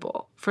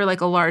accountable for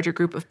like a larger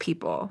group of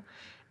people.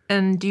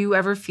 And do you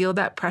ever feel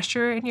that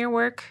pressure in your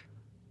work?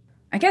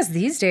 I guess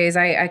these days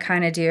I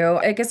kind of do.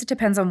 I guess it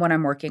depends on what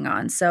I'm working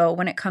on. So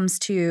when it comes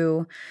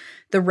to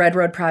the Red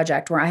Road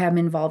Project, where I am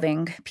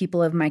involving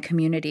people of my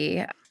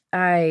community,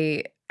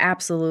 I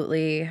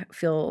absolutely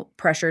feel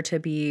pressure to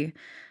be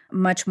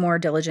much more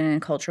diligent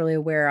and culturally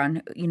aware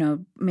on, you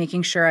know,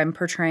 making sure I'm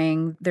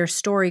portraying their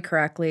story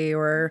correctly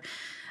or,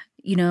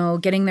 you know,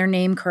 getting their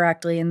name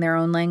correctly in their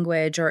own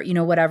language or, you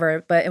know,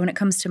 whatever. But when it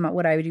comes to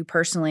what I do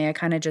personally,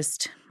 I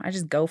just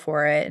go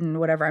for it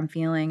and whatever I'm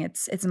feeling,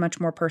 it's much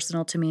more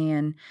personal to me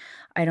and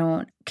I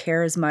don't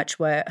care as much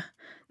what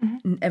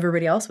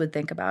everybody else would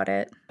think about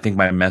it. I think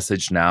my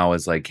message now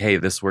is like, hey,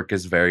 this work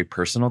is very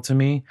personal to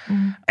me.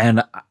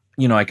 And,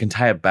 you know, I can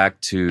tie it back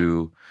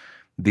to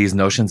these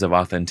notions of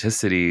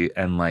authenticity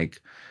and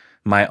like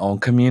my own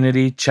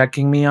community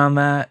checking me on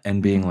that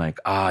and being like,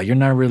 you're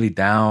not really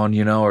down,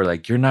 you know, or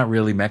like, you're not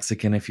really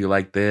Mexican if you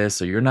like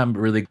this, or you're not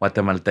really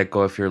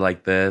Guatemalteco if you're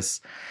like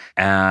this.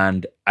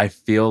 And I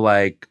feel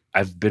like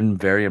I've been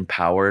very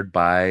empowered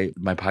by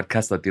my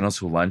podcast, Latinos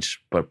Who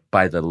Lunch, but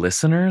by the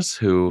listeners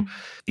who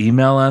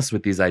email us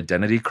with these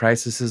identity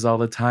crises all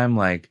the time,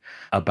 like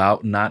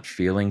about not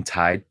feeling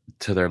tied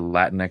to their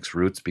Latinx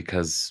roots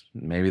because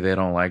maybe they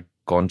don't like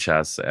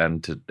conchas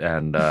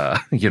and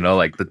you know,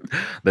 like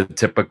the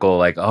typical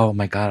like, oh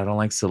my God, I don't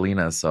like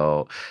Selena,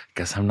 so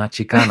guess I'm not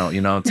Chicano.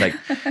 You know, it's like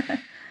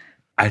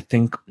I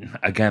think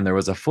again there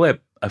was a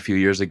flip a few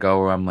years ago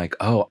where I'm like,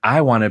 oh,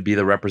 I want to be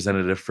the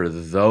representative for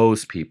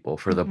those people,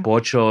 for the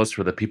pochos,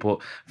 for the people,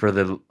 for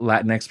the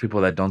Latinx people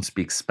that don't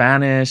speak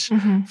Spanish,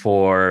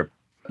 for,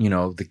 you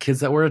know, the kids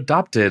that were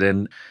adopted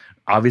and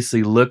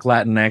obviously look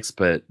Latinx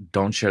but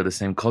don't share the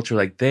same culture.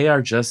 Like they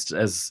are just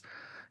as,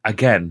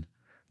 again,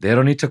 they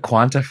don't need to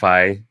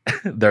quantify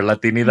their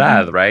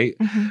Latinidad, right?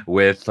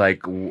 With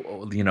like,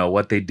 you know,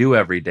 what they do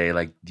every day.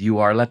 Like you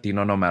are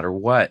Latino no matter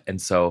what.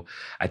 And so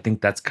I think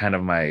that's kind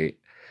of my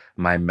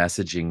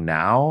messaging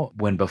now,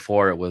 when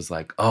before it was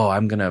like, oh,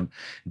 I'm going to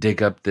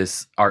dig up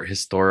this art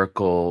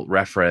historical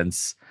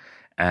reference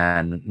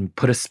and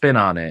put a spin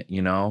on it,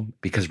 you know,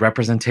 because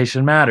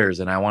representation matters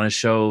and I want to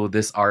show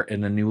this art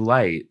in a new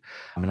light.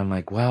 And I'm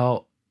like,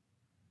 well,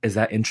 is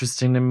that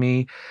interesting to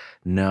me?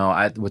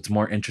 No, what's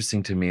more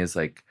interesting to me is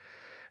like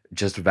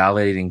just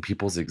validating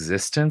people's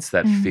existence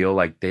that feel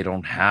like they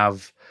don't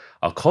have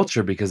a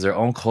culture because their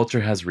own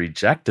culture has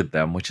rejected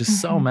them, which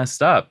is so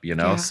messed up, you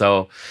know? Yeah.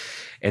 So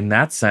in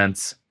that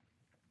sense,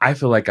 I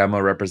feel like I'm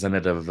a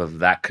representative of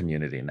that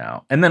community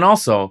now. And then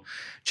also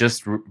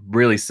just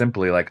really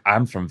simply, like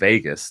I'm from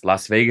Vegas.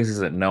 Las Vegas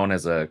isn't known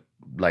as a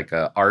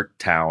art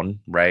town,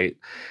 right?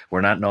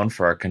 We're not known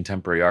for our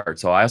contemporary art.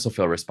 So I also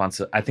feel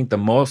I think the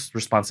most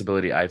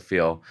responsibility I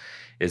feel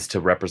is to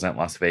represent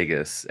Las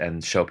Vegas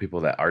and show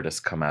people that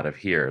artists come out of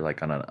here,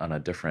 like on a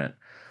different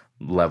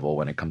level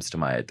when it comes to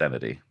my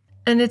identity.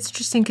 And it's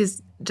interesting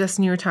because,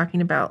 Justin, you were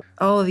talking about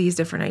all of these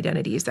different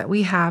identities that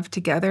we have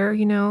together.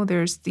 You know,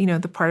 there's, you know,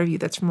 the part of you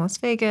that's from Las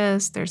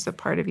Vegas. There's the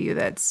part of you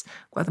that's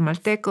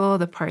Guatemalteco,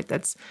 the part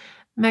that's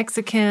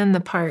Mexican, the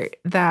part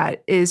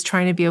that is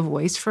trying to be a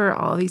voice for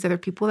all these other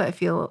people that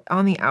feel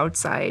on the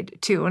outside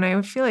too. And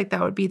I feel like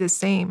that would be the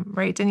same,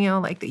 right,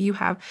 Danielle? Like that you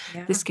have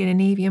the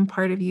Scandinavian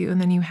part of you,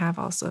 and then you have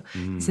also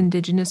this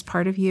indigenous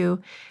part of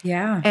you.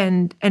 Yeah.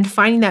 And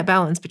finding that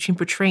balance between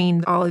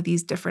portraying all of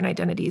these different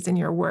identities in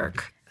your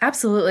work.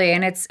 Absolutely.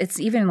 And it's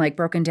even like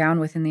broken down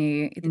within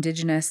the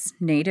indigenous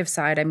native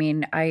side. I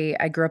mean,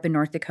 I grew up in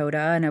North Dakota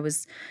and I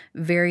was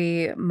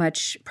very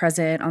much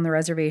present on the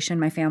reservation.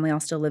 My family all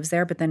still lives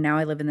there, but then now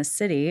I live in the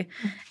city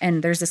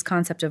and there's this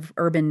concept of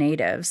urban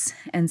natives.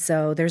 And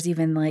so there's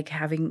even like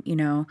having, you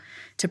know,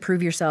 to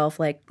prove yourself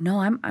like,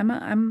 no,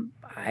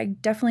 I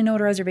definitely know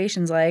what a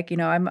reservation's like. You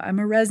know, I'm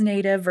a res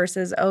native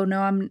versus, oh no,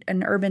 I'm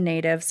an urban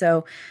native.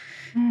 So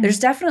there's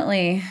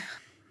definitely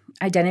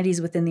identities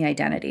within the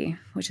identity,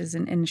 which is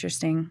an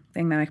interesting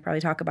thing that I could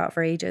probably talk about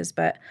for ages.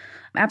 But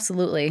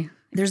absolutely,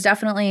 there's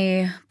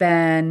definitely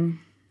been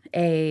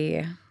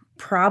a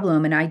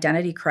problem, an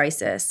identity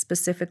crisis,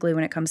 specifically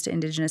when it comes to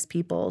indigenous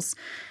peoples,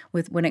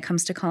 when it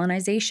comes to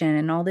colonization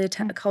and all the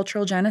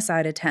cultural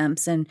genocide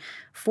attempts and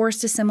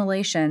forced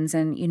assimilations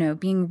and, you know,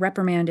 being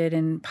reprimanded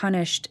and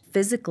punished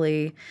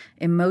physically,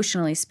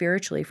 emotionally,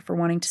 spiritually for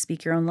wanting to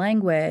speak your own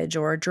language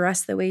or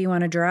dress the way you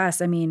want to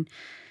dress. I mean,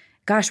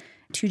 gosh,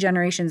 2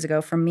 generations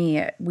ago from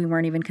me, we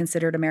weren't even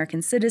considered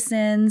American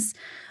citizens.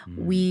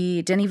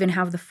 We didn't even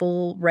have the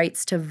full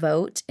rights to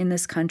vote in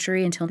this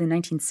country until the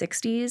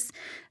 1960s.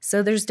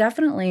 So there's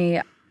definitely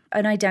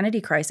an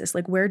identity crisis.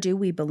 Like, where do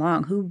we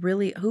belong?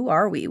 Who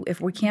are we if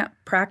we can't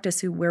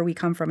practice where we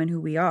come from and who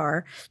we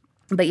are,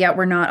 but yet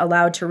we're not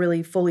allowed to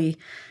really fully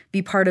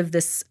be part of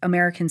this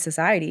American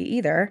society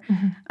either?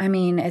 I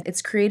mean,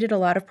 it's created a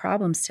lot of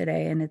problems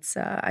today, and it's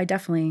I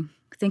definitely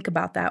think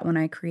about that when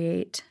I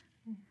create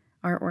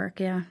artwork.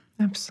 Yeah,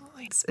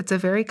 absolutely. It's a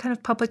very kind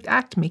of public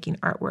act making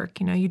artwork.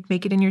 You know, you'd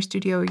make it in your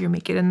studio, you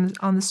make it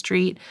on the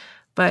street,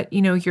 but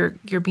you know,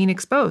 you're being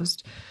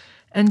exposed.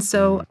 And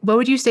so what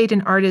would you say to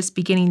an artist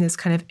beginning this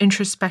kind of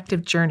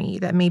introspective journey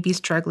that may be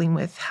struggling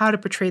with how to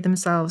portray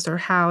themselves or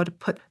how to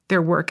put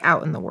their work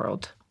out in the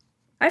world?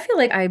 I feel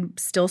like I'm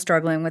still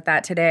struggling with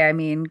that today. I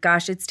mean,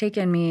 gosh, it's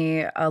taken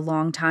me a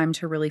long time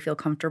to really feel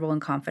comfortable and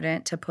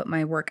confident to put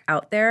my work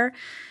out there.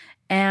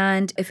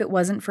 And if it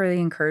wasn't for the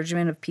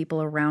encouragement of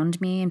people around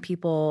me and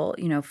people,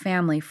 you know,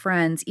 family,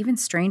 friends, even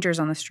strangers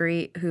on the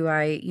street who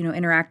I, you know,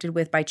 interacted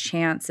with by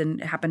chance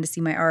and happened to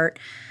see my art,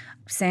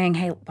 saying,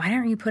 hey, why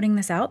aren't you putting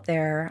this out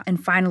there?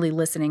 And finally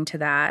listening to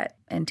that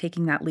and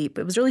taking that leap.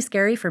 It was really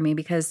scary for me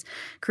because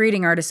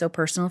creating art is so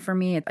personal for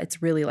me.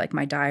 It's really like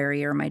my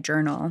diary or my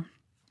journal.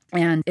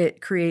 And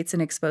it creates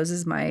and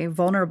exposes my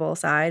vulnerable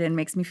side and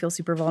makes me feel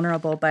super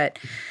vulnerable. But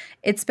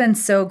it's been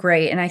so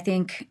great. And I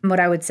think what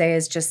I would say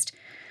is just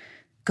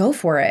go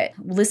for it.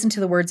 Listen to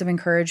the words of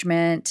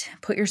encouragement.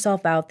 Put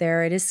yourself out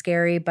there. It is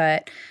scary,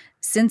 but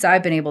since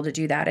I've been able to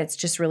do that, it's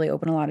just really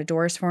opened a lot of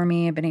doors for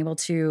me. I've been able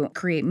to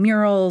create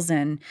murals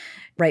and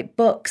write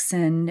books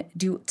and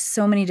do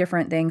so many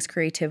different things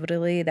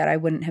creatively that I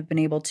wouldn't have been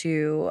able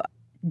to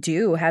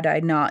do had I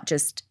not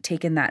just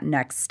taken that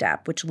next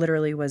step, which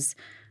literally was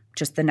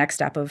just the next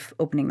step of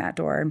opening that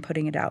door and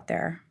putting it out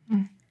there.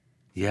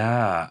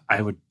 Yeah,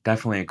 I would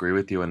definitely agree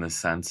with you in the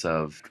sense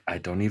of I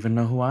don't even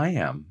know who I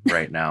am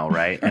right now,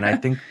 right? And I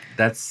think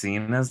that's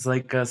seen as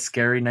like a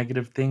scary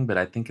negative thing, but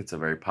I think it's a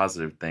very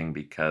positive thing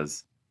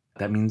because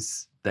that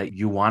means that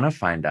you want to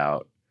find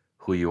out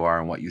who you are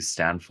and what you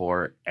stand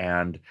for.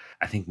 And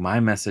I think my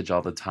message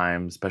all the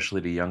time,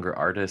 especially to younger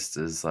artists,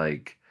 is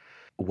like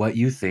what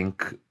you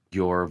think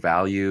your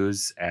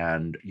values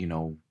and,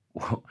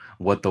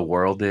 what the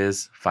world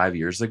is 5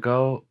 years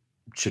ago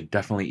should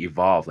definitely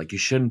evolve. Like you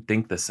shouldn't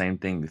think the same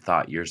thing you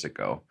thought years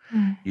ago.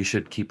 Mm. You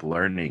should keep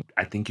learning.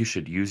 I think you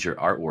should use your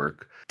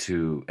artwork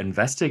to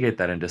investigate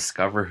that and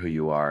discover who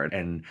you are.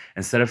 And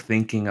instead of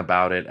thinking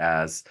about it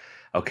as,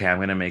 okay, I'm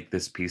going to make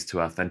this piece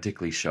to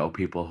authentically show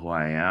people who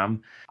I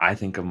am, I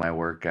think of my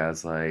work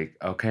as like,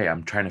 okay,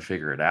 I'm trying to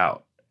figure it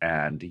out.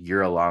 And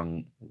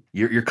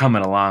you're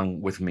coming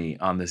along with me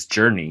on this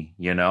journey,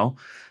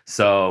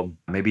 So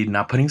maybe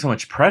not putting so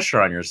much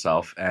pressure on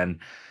yourself and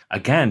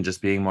again,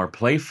 just being more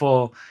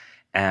playful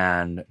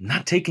and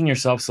not taking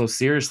yourself so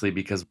seriously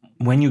because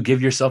when you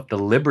give yourself the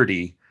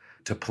liberty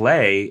to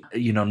play,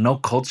 no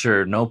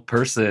culture, no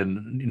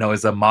person,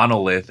 is a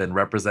monolith and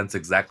represents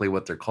exactly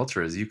what their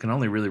culture is. You can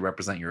only really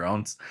represent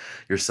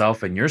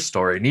yourself and your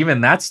story. And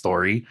even that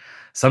story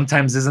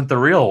sometimes isn't the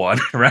real one,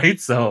 right?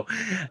 So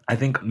I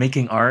think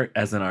making art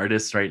as an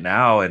artist right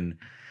now and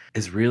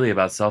is really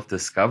about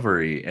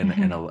self-discovery in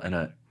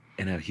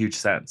a huge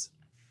sense.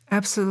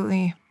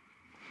 Absolutely.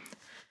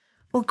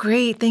 Well,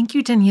 great. Thank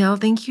you, Danielle.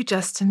 Thank you,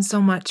 Justin,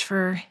 so much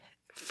for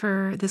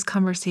this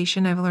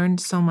conversation. I've learned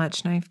so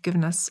much and I've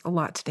given us a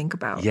lot to think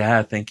about.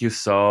 Yeah, thank you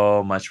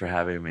so much for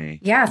having me.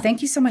 Yeah,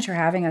 thank you so much for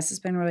having us. It's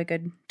been really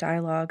good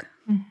dialogue.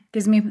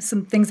 Gives me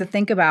some things to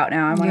think about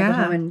now. I want to go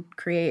home and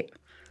create.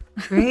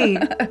 Great.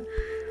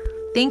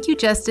 Thank you,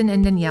 Justin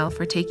and Danielle,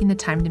 for taking the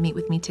time to meet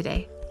with me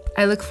today.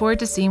 I look forward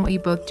to seeing what you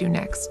both do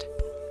next.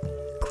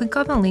 Click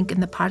on the link in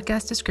the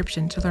podcast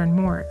description to learn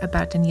more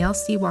about Danielle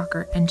C.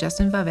 Walker and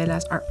Justin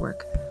Favela's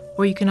artwork,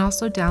 where you can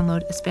also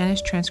download a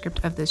Spanish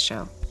transcript of this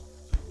show.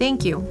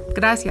 Thank you.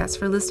 Gracias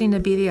for listening to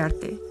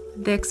Videarte.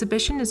 The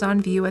exhibition is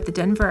on view at the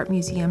Denver Art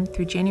Museum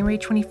through January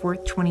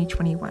 24th,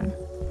 2021.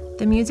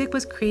 The music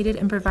was created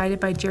and provided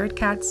by Jared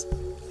Katz,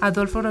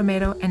 Adolfo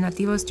Romero, and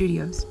Nativo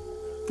Studios.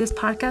 This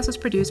podcast was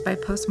produced by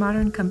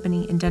Postmodern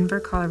Company in Denver,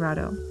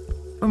 Colorado.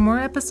 For more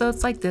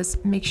episodes like this,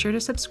 make sure to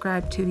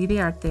subscribe to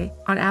Videarte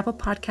on Apple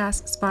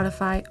Podcasts,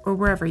 Spotify, or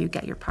wherever you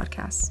get your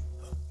podcasts.